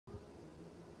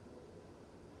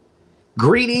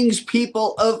Greetings,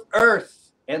 people of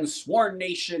Earth and Sworn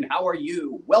Nation. How are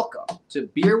you? Welcome to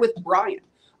Beer with Brian,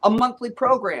 a monthly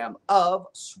program of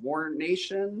Sworn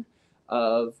Nation,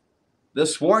 of the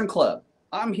Sworn Club.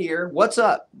 I'm here. What's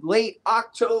up? Late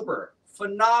October.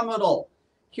 Phenomenal.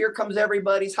 Here comes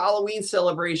everybody's Halloween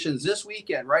celebrations this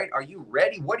weekend, right? Are you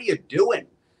ready? What are you doing?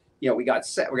 We got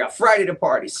Friday to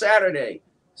party, Saturday,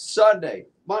 Sunday,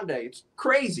 Monday. It's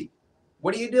crazy.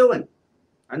 What are you doing?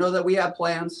 I know that we have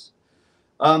plans.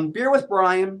 Beer with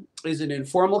Brian is an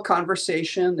informal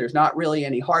conversation. There's not really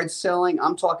any hard selling.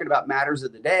 I'm talking about matters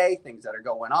of the day, things that are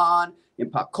going on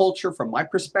in pop culture from my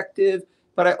perspective.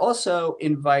 But I also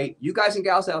invite you guys and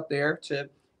gals out there to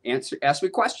ask me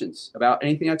questions about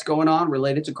anything that's going on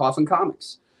related to Coffin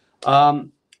Comics.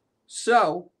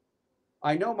 So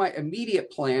I know my immediate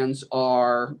plans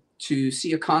are to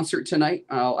see a concert tonight.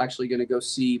 I'm actually going to go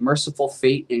see Merciful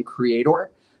Fate and Creator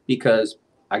because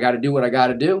I got to do what I got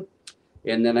to do.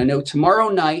 And then I know tomorrow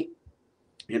night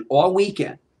and all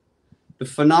weekend, the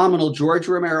phenomenal George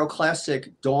Romero classic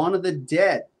Dawn of the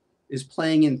Dead is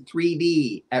playing in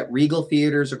 3D at Regal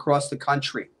Theaters across the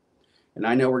country. And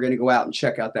I know we're going to go out and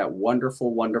check out that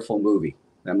wonderful, wonderful movie.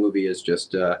 That movie is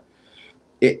just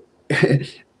either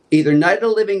Night of the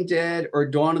Living Dead or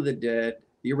Dawn of the Dead,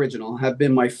 the original, have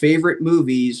been my favorite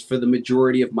movies for the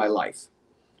majority of my life.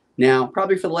 Now,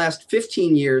 probably for the last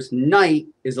 15 years, Night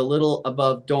is a little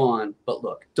above Dawn. But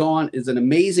look, Dawn is an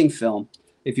amazing film.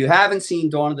 If you haven't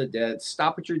seen Dawn of the Dead,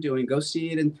 stop what you're doing. Go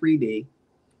see it in 3D.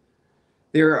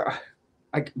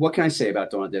 What can I say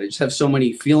about Dawn of the Dead? I just have so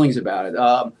many feelings about it.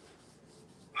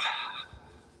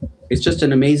 It's just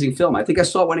an amazing film. I think I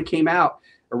saw it when it came out.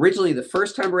 Originally, the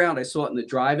first time around, I saw it in the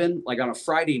drive-in, like on a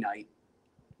Friday night.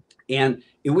 And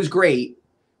it was great.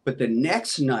 But the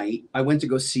next night, I went to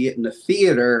go see it in the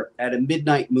theater at a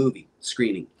midnight movie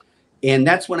screening. And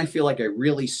that's when I feel like I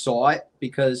really saw it,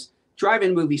 because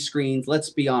drive-in movie screens, let's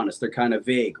be honest, they're kind of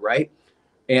vague, right?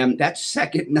 And that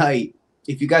second night,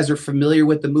 if you guys are familiar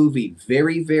with the movie,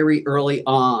 very, very early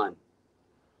on,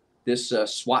 this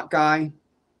SWAT guy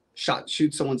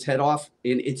shoots someone's head off,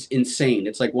 and it's insane.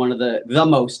 It's like one of the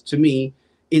most, to me,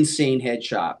 insane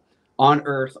headshot on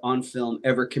earth, on film,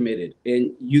 ever committed.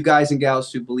 And you guys and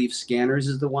gals who believe Scanners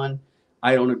is the one,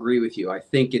 I don't agree with you. I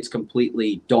think it's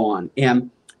completely Dawn.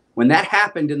 And when that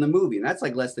happened in the movie, and that's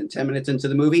like less than 10 minutes into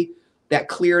the movie, that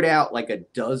cleared out like a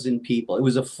dozen people. It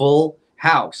was a full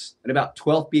house, and about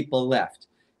 12 people left.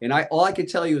 And all I could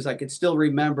tell you is I could still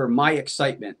remember my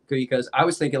excitement, because I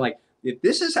was thinking, like, if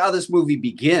this is how this movie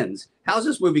begins, how's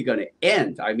this movie going to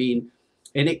end? I mean,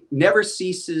 and it never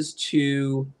ceases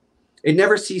to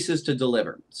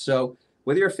deliver. So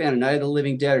whether you're a fan of Night of the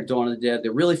Living Dead or Dawn of the Dead,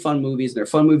 they're really fun movies. They're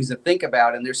fun movies to think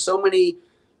about. And there's so many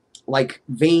like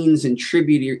veins and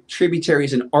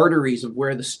tributaries and arteries of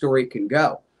where the story can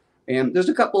go. And there's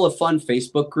a couple of fun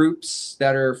Facebook groups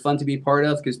that are fun to be part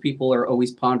of, because people are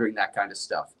always pondering that kind of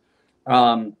stuff.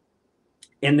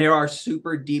 And there are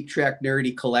super deep track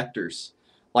nerdy collectors.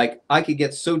 Like, I could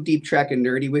get so deep track and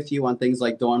nerdy with you on things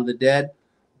like Dawn of the Dead,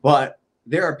 but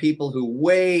there are people who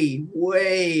way,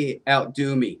 way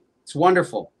outdo me. It's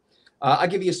wonderful. I'll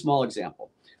give you a small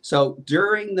example. So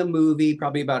during the movie,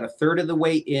 probably about a third of the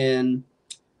way in,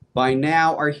 by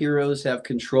now our heroes have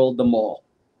controlled the mall,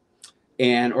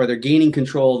 or they're gaining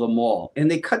control of the mall. And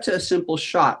they cut to a simple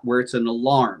shot where it's an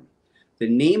alarm. The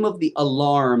name of the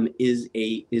alarm is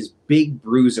Big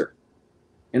Bruiser.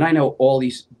 And I know all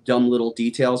these dumb little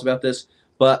details about this,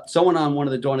 but someone on one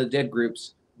of the Dawn of the Dead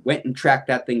groups went and tracked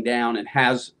that thing down and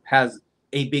has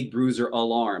a Big Bruiser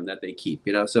alarm that they keep,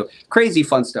 so crazy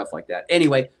fun stuff like that.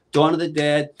 Anyway, Dawn of the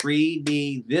Dead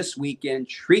 3D this weekend.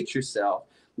 Treat yourself.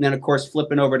 And then, of course,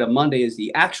 flipping over to Monday is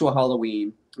the actual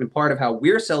Halloween. And part of how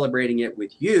we're celebrating it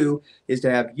with you is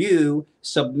to have you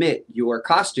submit your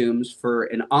costumes for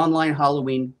an online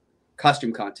Halloween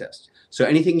costume contest. So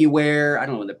anything you wear, I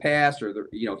don't know, in the past or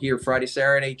here Friday,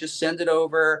 Saturday, just send it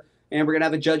over. And we're going to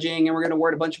have a judging, and we're going to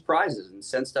award a bunch of prizes and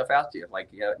send stuff out to you. Like,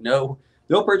 no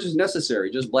purchase necessary.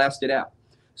 Just blast it out.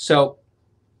 So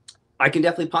I can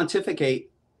definitely pontificate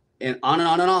and on and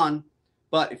on and on.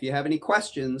 But if you have any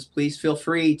questions, please feel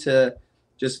free to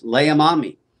just lay them on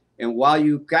me. And while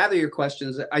you gather your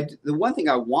questions, the one thing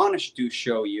I want to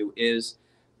show you is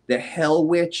the Hell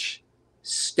Witch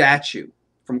statue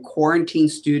from Quarantine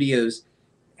Studios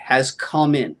has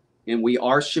come in, and we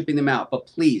are shipping them out. But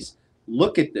please,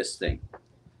 look at this thing.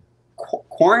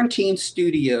 Quarantine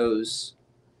Studios,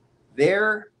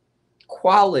 their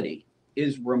quality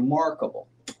is remarkable.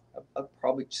 I'll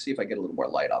probably see if I get a little more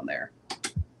light on there.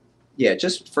 Yeah,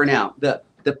 just for now.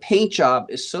 The paint job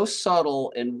is so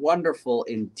subtle and wonderful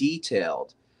and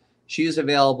detailed. She is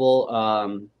available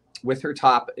with her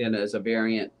top and as a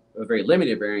variant, a very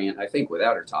limited variant, I think,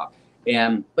 without her top.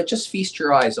 But just feast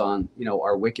your eyes on,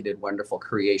 our wicked, wonderful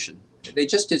creation. They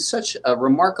just did such a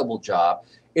remarkable job.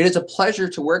 It is a pleasure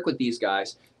to work with these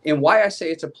guys. And why I say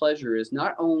it's a pleasure is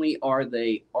not only are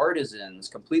they artisans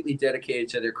completely dedicated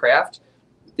to their craft,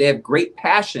 they have great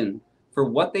passion for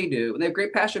what they do, and they have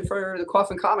great passion for the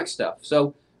Coffin Comics stuff.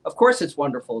 So, of course, it's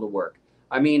wonderful to work.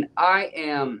 I mean, I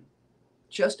am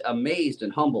just amazed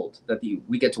and humbled that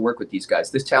we get to work with these guys.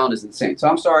 This talent is insane. So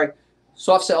I'm sorry,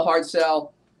 soft sell, hard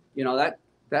sell.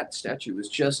 That statue was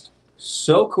just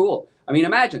so cool. I mean,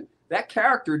 imagine that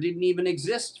character didn't even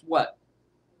exist,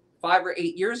 5 or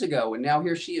 8 years ago, and now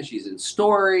here she is. She's in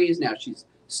stories. Now she's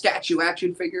statue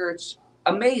action figure. It's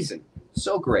amazing.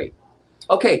 So great.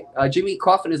 Okay, Jimmy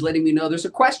Coffin is letting me know there's a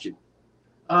question.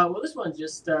 Well, this one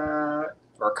just... or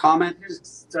a comment. Here's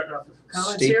starting off with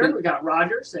comments here. We got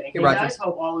Roger saying, hey Roger. Guys,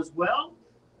 hope all is well.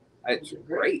 It's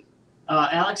great.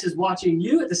 Alex is watching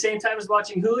you at the same time as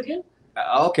watching Hooligan.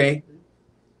 Okay.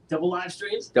 Double live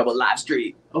streams? Double live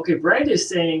stream. Okay, Brand is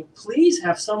saying, please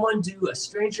have someone do a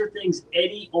Stranger Things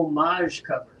Eddie homage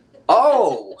cover.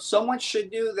 Oh, someone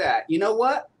should do that. You know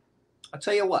what? I'll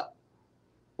tell you what.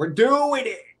 We're doing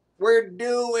it. We're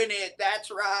doing it.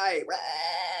 That's right.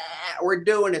 We're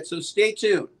doing it. So stay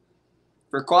tuned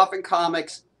for Coffin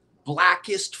Comics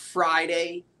Blackest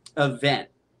Friday event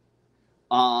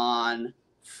on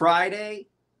Friday,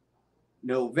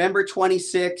 November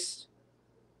 26th.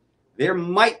 There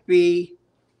might be,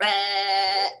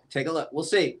 take a look. We'll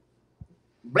see.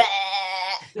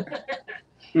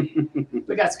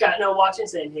 We got Scott now watching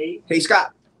saying, hey. Hey,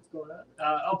 Scott. What's going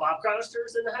on? Bob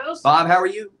Cronister's in the house. Bob, how are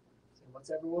you? What's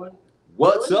everyone?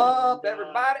 What's up,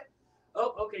 everybody?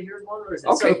 Oh, okay, here's one where it says,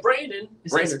 okay. So Brandon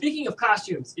says, speaking of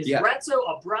costumes, is Ratso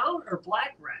a brown or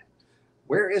black rat?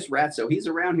 Where is Ratso? He's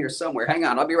around here somewhere. Hang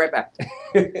on, I'll be right back.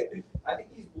 I think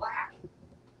he's black.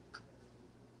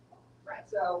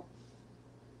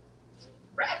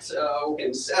 Ratso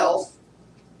himself.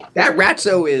 That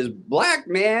Ratso is black,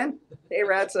 man. Hey,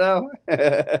 Ratso.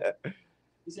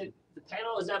 He said the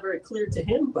panel is not very clear to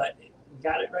him, but we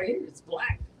got it right here. It's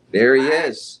black. There he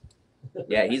is.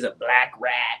 Yeah, he's a black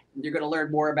rat. You're going to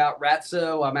learn more about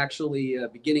Ratso. I'm actually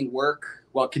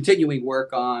continuing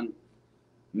work on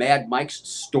Mad Mike's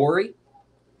story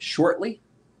shortly.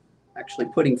 Actually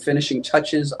putting finishing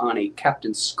touches on a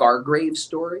Captain Scargrave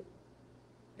story.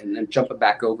 And then jumping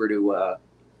back over to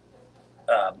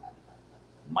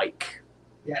Mike.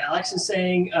 Yeah, Alex is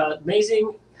saying,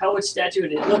 amazing how it's statue,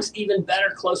 and it looks even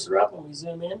better closer up when we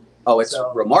zoom in. Oh, it's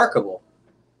remarkable.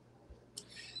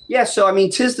 Yeah, so, I mean,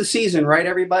 'tis the season, right,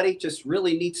 everybody? Just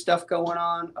really neat stuff going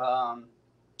on.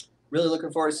 Really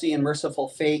looking forward to seeing Merciful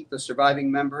Fate. The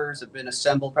surviving members have been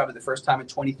assembled probably the first time in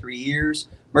 23 years.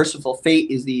 Merciful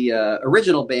Fate is the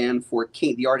original band for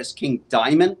the artist King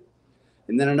Diamond.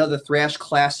 And then another thrash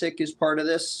classic is part of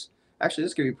this. Actually,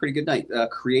 this is going to be a pretty good night.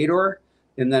 Creator,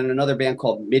 and then another band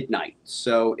called Midnight.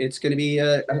 So it's going to be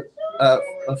a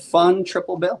fun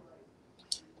triple bill.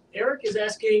 Eric is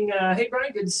asking, hey,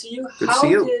 Brian, good to see you. Good to see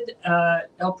you. Did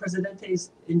El Presidente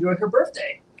enjoy her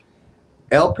birthday?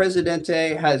 El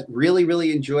Presidente has really,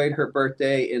 really enjoyed her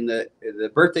birthday, and the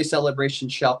birthday celebration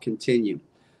shall continue.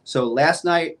 So last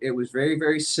night, it was very,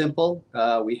 very simple.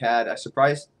 We had a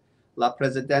surprise La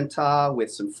Presidenta with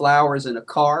some flowers and a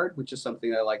card, which is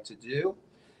something I like to do.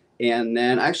 And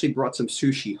then I actually brought some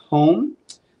sushi home,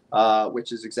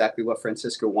 which is exactly what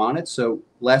Francisco wanted. So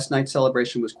last night's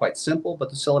celebration was quite simple, but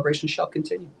the celebration shall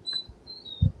continue.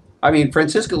 I mean,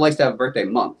 Francisco likes to have a birthday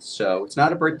month, so it's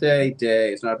not a birthday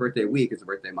day, it's not a birthday week, it's a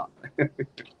birthday month.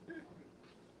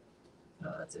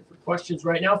 That's it for questions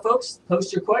right now, folks.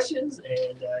 Post your questions,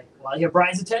 and while you have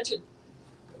Brian's attention.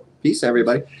 Peace,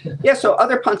 everybody. Yeah, so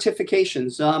other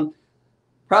pontifications.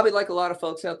 Probably like a lot of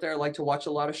folks out there, I like to watch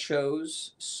a lot of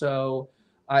shows. So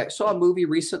I saw a movie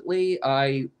recently.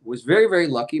 I was very, very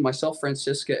lucky. Myself,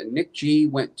 Francisca, and Nick G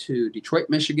went to Detroit,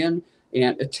 Michigan,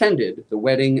 and attended the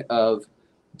wedding of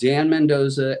Dan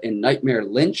Mendoza and Nightmare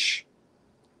Lynch.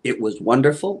 It was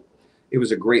wonderful. It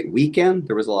was a great weekend.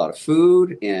 There was a lot of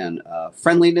food and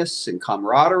friendliness and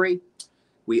camaraderie.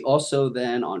 We also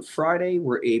then on Friday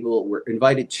were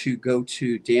invited to go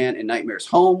to Dan and Nightmare's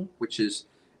home, which is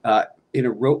in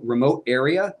a remote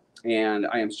area. And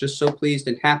I am just so pleased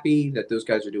and happy that those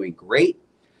guys are doing great.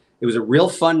 It was a real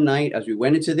fun night as we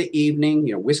went into the evening.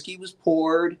 You know, whiskey was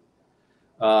poured.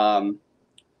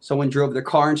 Someone drove their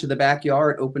car into the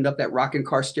backyard, opened up that rocking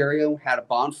car stereo, had a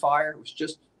bonfire. It was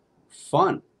just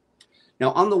fun.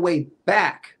 Now, on the way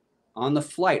back, on the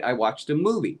flight, I watched a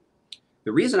movie.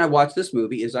 The reason I watched this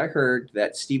movie is I heard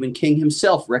that Stephen King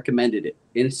himself recommended it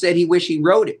and said he wished he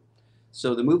wrote it.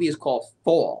 So the movie is called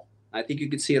Fall. I think you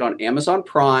can see it on Amazon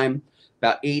Prime,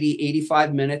 about 80,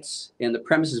 85 minutes. And the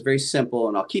premise is very simple,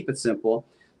 and I'll keep it simple.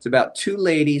 It's about two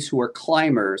ladies who are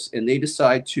climbers, and they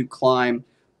decide to climb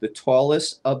the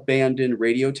tallest abandoned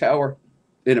radio tower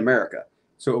in America.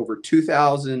 So over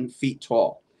 2,000 feet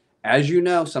tall. As you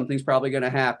know, something's probably going to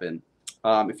happen.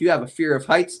 If you have a fear of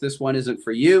heights, this one isn't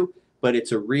for you, but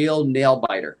it's a real nail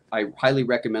biter. I highly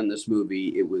recommend this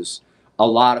movie. It was a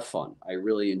lot of fun. I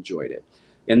really enjoyed it.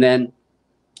 And then,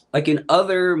 like in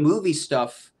other movie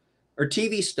stuff or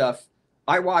TV stuff,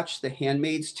 I watched The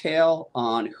Handmaid's Tale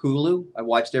on Hulu. I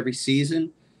watched every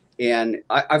season, and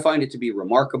I find it to be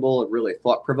remarkable and really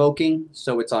thought-provoking.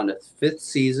 So it's on the 5th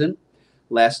season.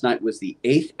 Last night was the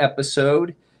 8th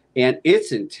episode, and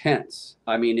it's intense.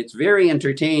 I mean, it's very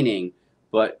entertaining,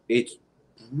 but it's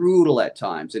brutal at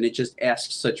times, and it just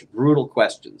asks such brutal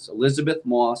questions. Elizabeth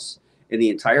Moss and the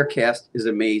entire cast is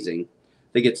amazing.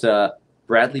 I think it's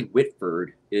Bradley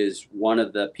Whitford is one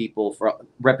of the people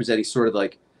representing sort of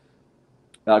like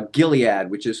Gilead,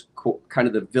 which is kind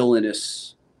of the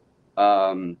villainous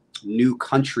new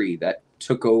country that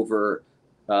took over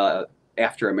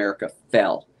after America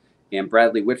fell. And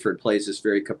Bradley Whitford plays this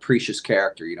very capricious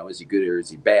character. You know, is he good or is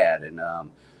he bad? And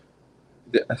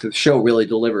the show really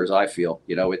delivers, I feel.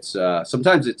 You know, it's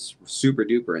sometimes it's super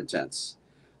duper intense.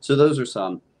 So those are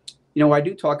some. You know, I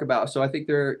do talk about. So I think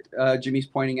Jimmy's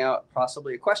pointing out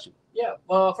possibly a question. Yeah.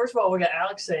 Well, first of all, we got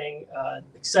Alex saying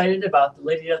excited about the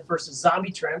Lady Death versus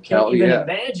Zombie Tramp. Can't even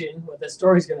imagine what the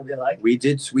story's going to be like. We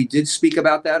did speak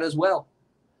about that as well.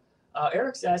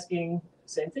 Eric's asking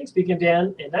same thing. Speaking of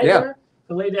Dan and Nightmare,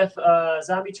 the Lady Death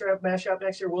Zombie Tramp mashup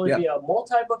next year, will it be a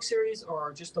multi-book series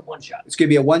or just a one-shot? It's going to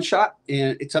be a one-shot,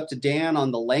 and it's up to Dan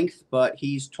on the length, but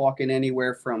he's talking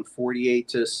anywhere from 48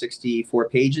 to 64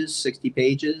 pages, 60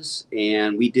 pages,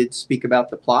 and we did speak about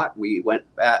the plot. We went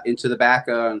into the back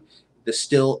on the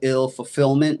Still Ill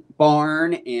Fulfillment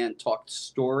barn and talked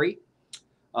story.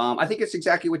 I think it's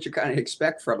exactly what you kind of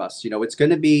expect from us. You know, it's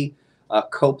going to be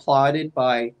co-plotted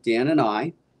by Dan and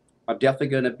I. I'm definitely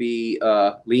going to be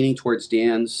leaning towards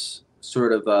Dan's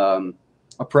sort of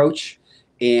approach.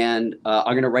 And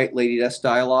I'm going to write Lady Death's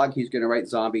dialogue. He's going to write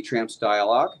Zombie Tramp's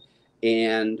dialogue.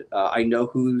 And I know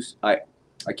I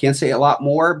can't say a lot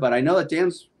more, but I know that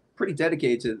Dan's pretty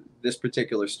dedicated to this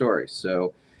particular story.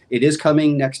 So it is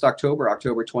coming next October,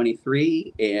 October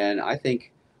 23. And I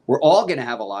think we're all going to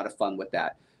have a lot of fun with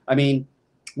that. I mean,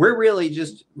 we're really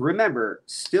just, remember,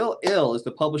 Still Ill is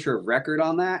the publisher of record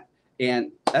on that.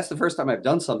 And that's the first time I've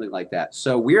done something like that.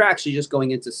 So we're actually just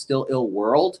going into Still Ill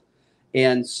world.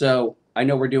 And so I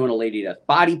know we're doing a Lady Death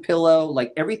body pillow,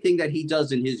 like everything that he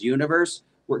does in his universe.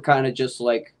 We're kind of just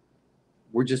like,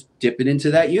 we're just dipping into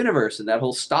that universe and that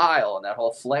whole style and that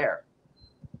whole flair.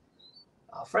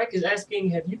 Frank is asking,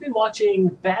 have you been watching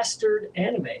Bastard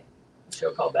Anime? A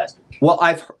show called Bastard. Well,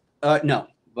 no,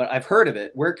 but I've heard of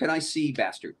it. Where can I see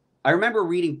Bastard? I remember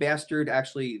reading Bastard,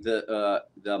 actually, the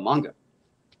manga.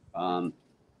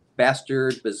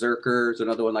 Bastard, Berserker is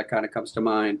another one that kind of comes to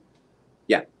mind.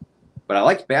 Yeah, but I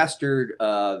liked Bastard,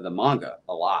 the manga,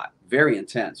 a lot. Very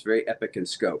intense, very epic in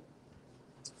scope.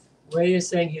 Ray is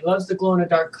saying he loves the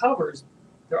glow-in-the-dark covers.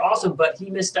 They're awesome, but he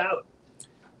missed out.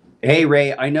 Hey,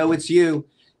 Ray, I know it's you.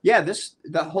 Yeah,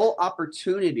 the whole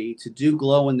opportunity to do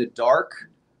glow-in-the-dark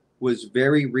was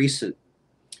very recent.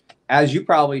 As you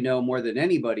probably know more than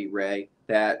anybody, Ray,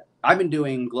 that I've been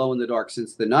doing glow-in-the-dark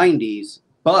since the 90s.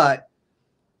 But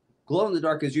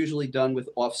glow-in-the-dark is usually done with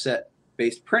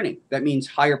offset-based printing. That means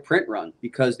higher print run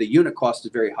because the unit cost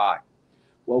is very high.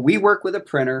 Well, we work with a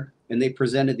printer, and they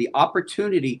presented the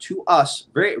opportunity to us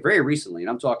very, very recently, and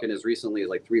I'm talking as recently as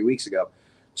like 3 weeks ago,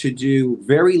 to do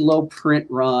very low print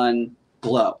run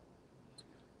glow.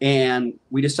 And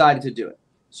we decided to do it.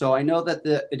 So I know that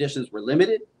the editions were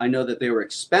limited. I know that they were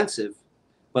expensive.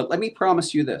 But let me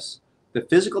promise you this. The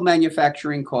physical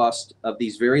manufacturing cost of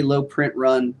these very low print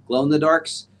run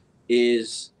glow-in-the-darks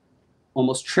is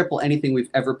almost triple anything we've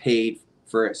ever paid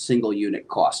for a single unit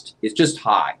cost. It's just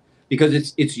high because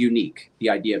it's unique, the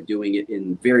idea of doing it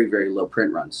in very, very low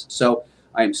print runs. So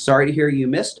I'm sorry to hear you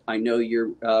missed. I know you're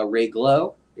Ray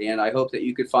Glow, and I hope that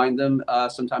you could find them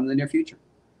sometime in the near future.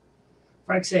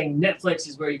 Frank's saying Netflix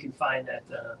is where you can find that.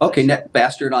 Okay,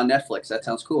 Bastard on Netflix. That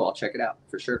sounds cool. I'll check it out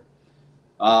for sure.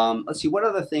 Let's see, what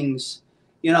other things,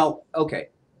 okay.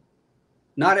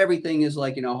 Not everything is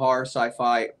like, horror,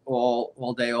 sci-fi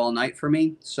all day, all night for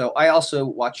me. So I also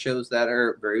watch shows that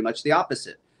are very much the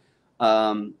opposite.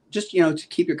 just, you know, to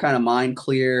keep your kind of mind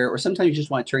clear, or sometimes you just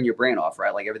want to turn your brain off,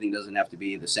 right? Like everything doesn't have to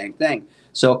be the same thing.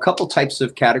 So a couple types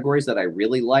of categories that I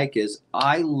really like is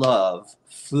I love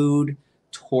food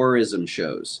tourism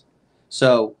shows.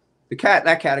 So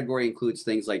that category includes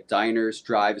things like diners,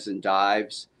 drives, and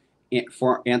dives.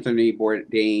 For Anthony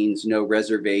Bourdain's No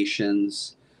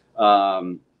Reservations.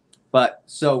 But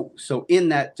so in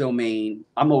that domain,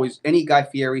 I'm always, any Guy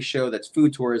Fieri show that's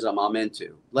food tourism, I'm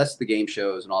into. Less the game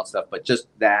shows and all that stuff, but just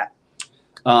that.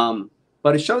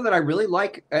 But a show that I really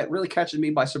like, it really catches me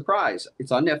by surprise.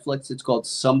 It's on Netflix. It's called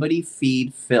Somebody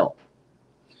Feed Phil.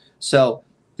 So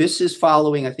this is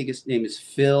following, I think his name is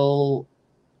Phil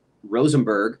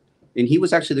Rosenberg, and he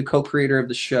was actually the co-creator of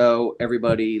the show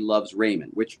Everybody Loves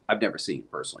Raymond, which I've never seen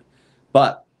personally.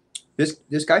 But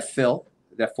this guy Phil,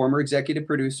 that former executive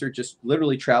producer, just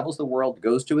literally travels the world,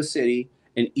 goes to a city,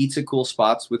 and eats at cool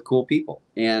spots with cool people.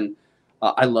 And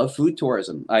I love food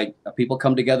tourism. People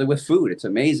come together with food. It's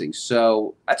amazing.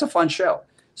 So that's a fun show.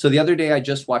 So the other day I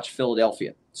just watched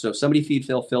Philadelphia. So Somebody Feed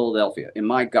Phil Philadelphia. And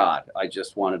my God, I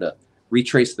just wanted to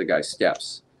retrace the guy's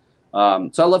steps.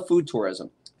 So I love food tourism.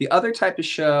 The other type of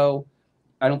show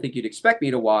I don't think you'd expect me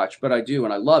to watch, but I do,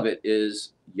 and I love it,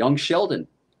 is Young Sheldon.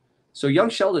 So Young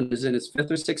Sheldon is in its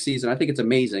 5th or 6th season. I think it's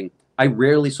amazing. I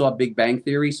rarely saw Big Bang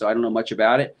Theory, so I don't know much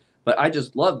about it, but I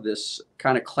just love this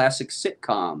kind of classic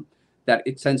sitcom that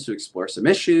it tends to explore some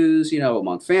issues, you know,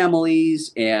 among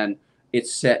families, and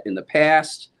it's set in the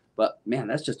past. But man,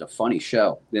 that's just a funny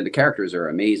show. And the characters are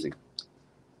amazing.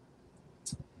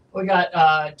 We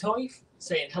got Tony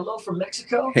saying hello from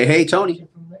Mexico. Hey, Tony.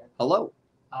 Hello.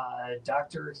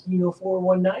 Dr.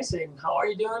 Hino419 saying, how are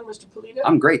you doing, Mr. Pulido?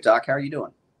 I'm great, Doc. How are you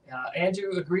doing?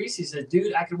 Andrew agrees. He said,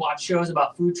 dude, I could watch shows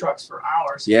about food trucks for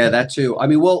hours. Yeah, that too. I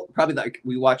mean, we'll probably,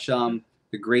 we watch the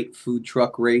Great Food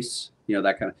Truck Race, you know,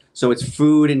 that kind of. So it's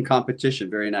food and competition.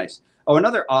 Very nice. Oh,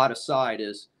 another odd aside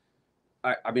is,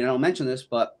 I mean, I don't mention this,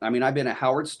 but I mean, I've been a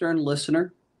Howard Stern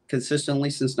listener consistently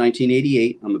since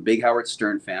 1988. I'm a big Howard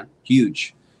Stern fan.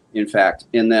 Huge, in fact.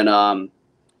 And then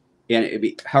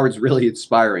Howard's really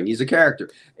inspiring. He's a character.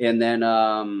 And then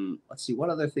let's see, what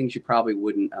other things you probably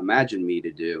wouldn't imagine me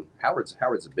to do. Howard's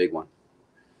a big one.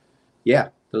 Yeah,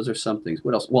 those are some things.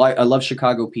 What else? Well, I love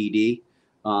Chicago PD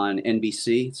on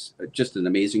NBC. It's just an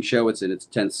amazing show. It's in its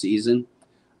 10th season.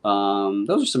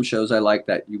 Those are some shows I like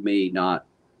that you may not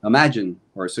imagine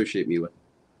or associate me with.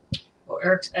 Well,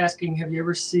 Eric's asking, have you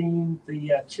ever seen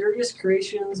the Curious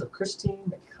Creations of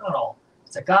Christine McConnell?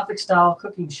 It's a Gothic-style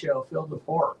cooking show filled with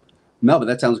horror. No, but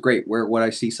that sounds great. Where would I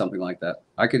see something like that?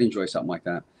 I could enjoy something like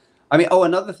that. I mean, oh,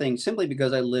 another thing, simply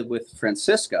because I live with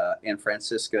Francisca, and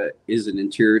Francisca is an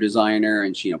interior designer,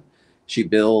 and she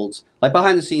builds, like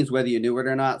behind the scenes, whether you knew it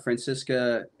or not,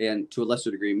 Francisca, and to a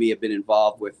lesser degree, me, have been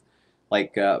involved with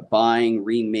like buying,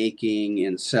 remaking,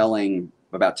 and selling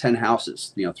about 10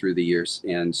 houses, you know, through the years.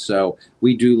 And so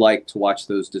we do like to watch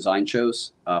those design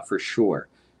shows for sure.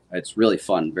 It's really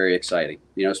fun, very exciting,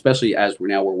 you know, especially as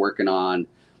we're working on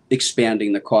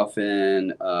expanding the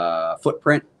Coffin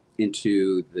footprint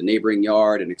into the neighboring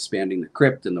yard and expanding the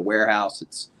crypt and the warehouse.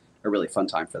 It's a really fun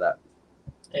time for that.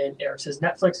 And Eric says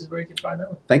Netflix is where you can find that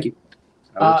one. Thank you.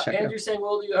 Andrew saying,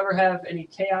 will you ever have any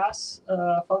Chaos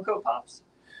Funko Pops?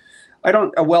 I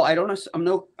don't. Well, I don't.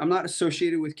 I'm not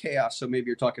associated with Chaos, so maybe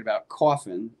you're talking about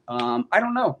Coffin. I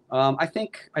don't know. I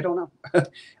don't know.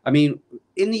 I mean,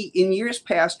 in years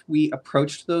past, we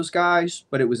approached those guys,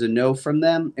 but it was a no from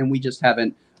them, and we just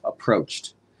haven't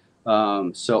approached.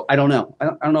 So I don't know. I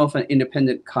don't know if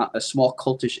a small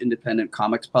cultish independent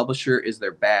comics publisher is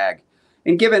their bag.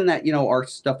 And given that, you know, our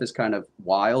stuff is kind of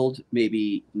wild,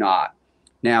 maybe not.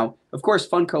 Now, of course,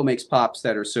 Funko makes pops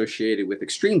that are associated with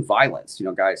extreme violence, you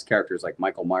know, characters like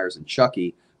Michael Myers and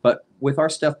Chucky. But with our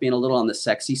stuff being a little on the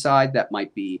sexy side, that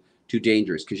might be too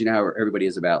dangerous, because you know how everybody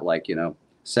is about, like, you know,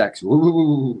 sex.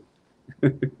 Woo.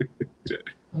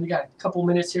 We got a couple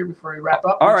minutes here before we wrap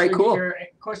up. All right, cool.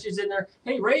 Questions in there.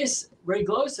 Hey, Ray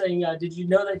Glow saying, did you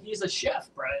know that he's a chef,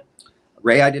 Brian?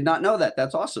 Ray, I did not know that.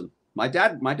 That's awesome. My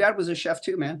dad was a chef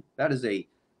too, man. That is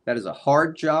a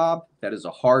hard job. That is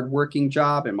a hard-working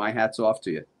job, and my hat's off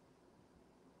to you.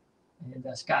 And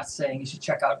Scott's saying you should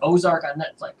check out Ozark on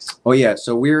Netflix. Oh, yeah.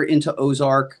 So we're into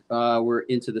Ozark. We're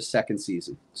into the 2nd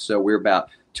season. So we're about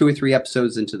 2 or 3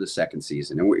 episodes into the 2nd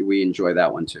season, and we enjoy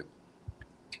that one too.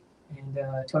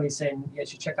 And Tony's saying you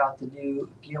should check out the new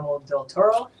Guillermo del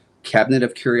Toro. Cabinet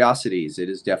of Curiosities. It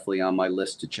is definitely on my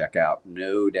list to check out,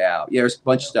 no doubt. Yeah, there's a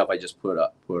bunch of stuff I just put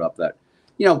up that,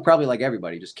 you know, probably like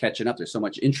everybody, just catching up. There's so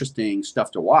much interesting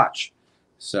stuff to watch.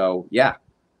 So yeah.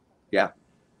 And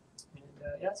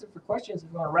that's it for questions.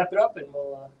 We want to wrap it up, and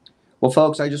we'll. Well,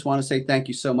 folks, I just want to say thank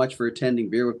you so much for attending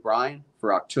Beer with Brian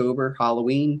for October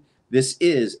Halloween. This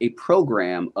is a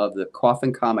program of the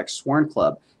Coffin Comics Sworn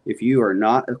Club. If you are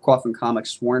not a Coffin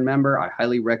Comics Sworn member, I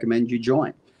highly recommend you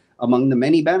join. Among the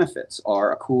many benefits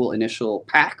are a cool initial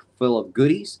pack full of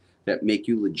goodies that make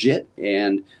you legit.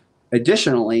 And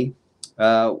additionally,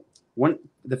 the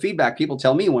feedback people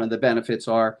tell me one of the benefits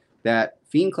are that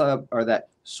Fiend Club or that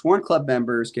Sworn Club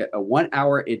members get a 1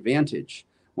 hour advantage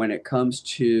when it comes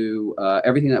to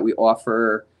everything that we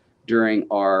offer during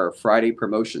our Friday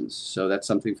promotions. So that's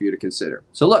something for you to consider.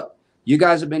 So look, you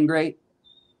guys have been great.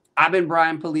 I've been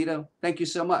Brian Pulido. Thank you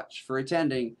so much for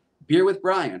attending Beer with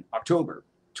Brian, October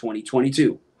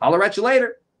 2022. Holler at you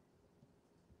later.